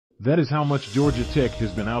That is how much Georgia Tech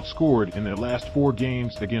has been outscored in their last 4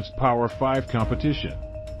 games against Power 5 competition.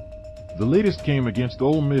 The latest came against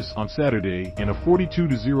Ole Miss on Saturday in a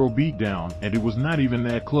 42-0 beatdown, and it was not even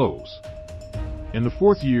that close. In the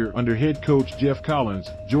 4th year under head coach Geoff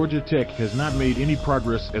Collins, Georgia Tech has not made any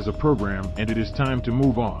progress as a program, and it is time to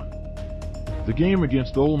move on. The game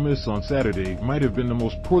against Ole Miss on Saturday might have been the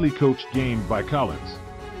most poorly coached game by Collins.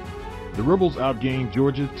 The Rebels outgained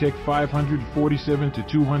Georgia Tech 547 to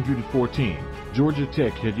 214. Georgia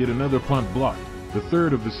Tech had yet another punt blocked, the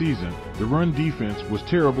 3rd of the season. The run defense was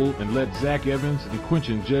terrible and let Zach Evans and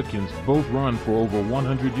Quinshon Judkins both run for over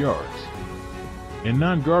 100 yards. In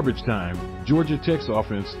non-garbage time, Georgia Tech's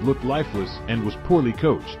offense looked lifeless and was poorly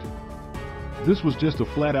coached. This was just a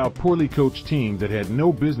flat-out poorly coached team that had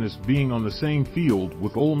no business being on the same field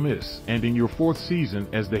with Ole Miss, and in your 4th season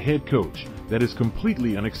as the head coach, that is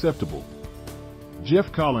completely unacceptable.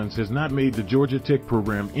 Geoff Collins has not made the Georgia Tech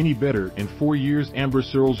program any better in 4 years. Amber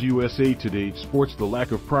Searls-USA TODAY Sports. The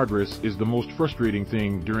lack of progress is the most frustrating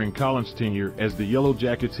thing during Collins' tenure as the Yellow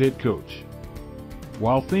Jackets head coach.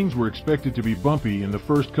 While things were expected to be bumpy in the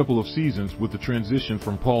first couple of seasons with the transition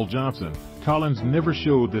from Paul Johnson, Collins never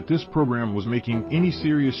showed that this program was making any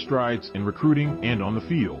serious strides in recruiting and on the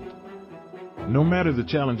field. No matter the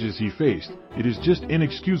challenges he faced, it is just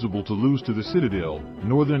inexcusable to lose to the Citadel,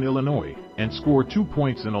 Northern Illinois, and score 2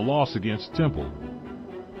 points in a loss against Temple.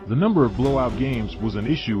 The number of blowout games was an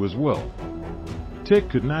issue as well. Tech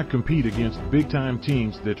could not compete against big-time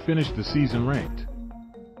teams that finished the season ranked.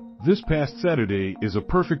 This past Saturday is a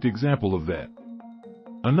perfect example of that.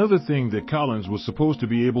 Another thing that Collins was supposed to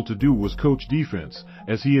be able to do was coach defense,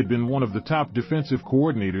 as he had been one of the top defensive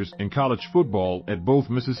coordinators in college football at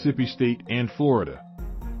both Mississippi State and Florida.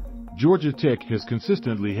 Georgia Tech has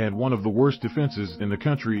consistently had one of the worst defenses in the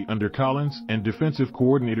country under Collins and defensive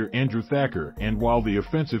coordinator Andrew Thacker, and while the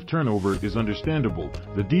offensive turnover is understandable,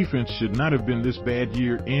 the defense should not have been this bad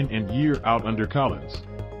year in and year out under Collins.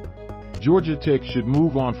 Georgia Tech should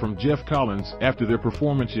move on from Geoff Collins after their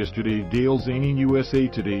performance yesterday. Zanine-USA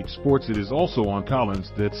TODAY Sports. It is also on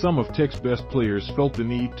Collins that some of Tech's best players felt the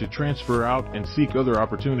need to transfer out and seek other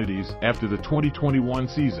opportunities after the 2021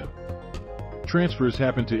 season. Transfers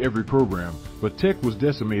happen to every program, but Tech was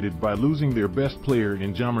decimated by losing their best player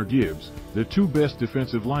in Jahmyr Gibbs, their 2 best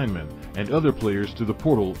defensive linemen, and other players to the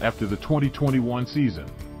portal after the 2021 season.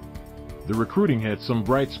 The recruiting had some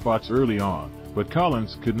bright spots early on, but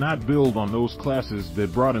Collins could not build on those classes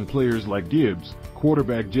that brought in players like Gibbs,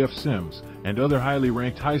 quarterback Jeff Sims, and other highly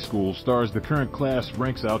ranked high school stars. The current class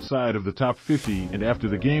ranks outside of the top 50, and after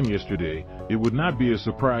the game yesterday, it would not be a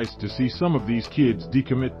surprise to see some of these kids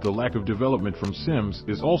decommit. The lack of development from Sims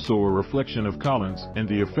is also a reflection of Collins and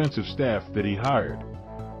the offensive staff that he hired.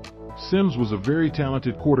 Sims was a very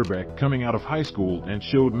talented quarterback coming out of high school and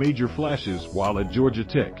showed major flashes while at Georgia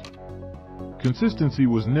Tech. Consistency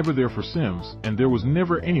was never there for Sims, and there was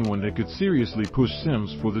never anyone that could seriously push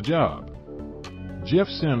Sims for the job. Jeff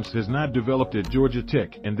Sims has not developed at Georgia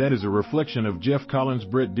Tech, and that is a reflection of Geoff Collins.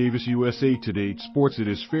 Brett Davis, USA TODAY Sports. It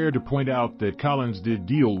is fair to point out that Collins did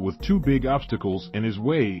deal with 2 big obstacles in his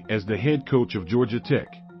way as the head coach of Georgia Tech.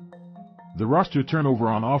 The roster turnover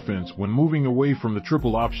on offense when moving away from the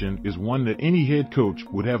triple option is one that any head coach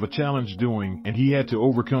would have a challenge doing, and he had to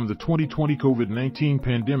overcome the 2020 COVID-19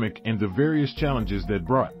 pandemic and the various challenges that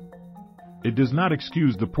brought. It does not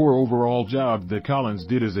excuse the poor overall job that Collins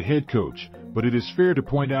did as a head coach, but it is fair to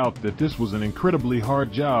point out that this was an incredibly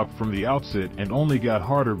hard job from the outset and only got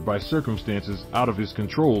harder by circumstances out of his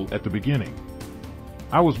control at the beginning.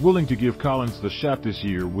 I was willing to give Collins the shot this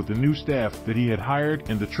year with the new staff that he had hired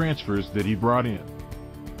and the transfers that he brought in.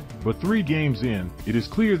 But 3 games in, it is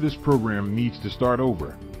clear this program needs to start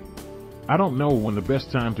over. I don't know when the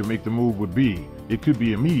best time to make the move would be. It could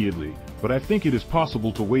be immediately, but I think it is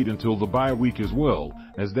possible to wait until the bye week as well,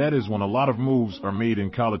 as that is when a lot of moves are made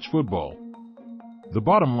in college football. The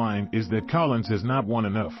bottom line is that Collins has not won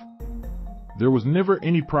enough. There was never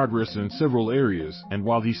any progress in several areas, and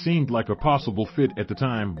while he seemed like a possible fit at the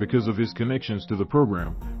time because of his connections to the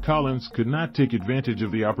program, Collins could not take advantage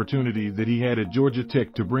of the opportunity that he had at Georgia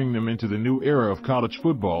Tech to bring them into the new era of college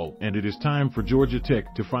football, and it is time for Georgia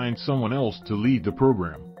Tech to find someone else to lead the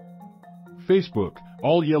program. Facebook,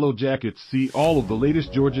 All Yellow Jackets. See all of the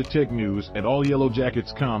latest Georgia Tech news at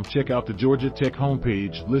allyellowjackets.com. Check out the Georgia Tech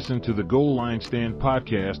homepage. Listen to the Goal Line Stand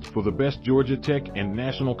podcast for the best Georgia Tech and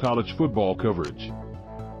national college football coverage.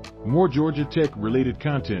 More Georgia Tech related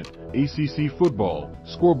content, ACC football,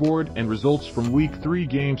 scoreboard and results from Week 3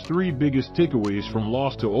 games. 3 biggest takeaways from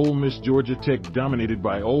loss to Ole Miss. Georgia Tech dominated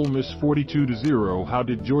by Ole Miss 42-0. How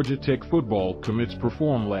did Georgia Tech football commits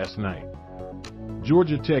perform last night?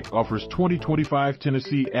 Georgia Tech offers 2025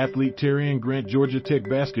 Tennessee athlete Terrian Grant. Georgia Tech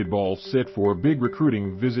basketball set for a big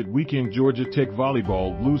recruiting visit weekend. Georgia Tech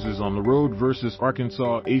volleyball loses on the road versus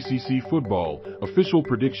Arkansas. ACC football official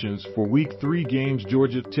predictions for Week 3 games.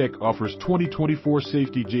 Georgia Tech offers 2024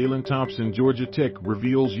 safety Jalen Thompson. Georgia Tech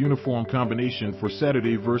reveals uniform combination for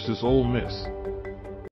Saturday versus Ole Miss.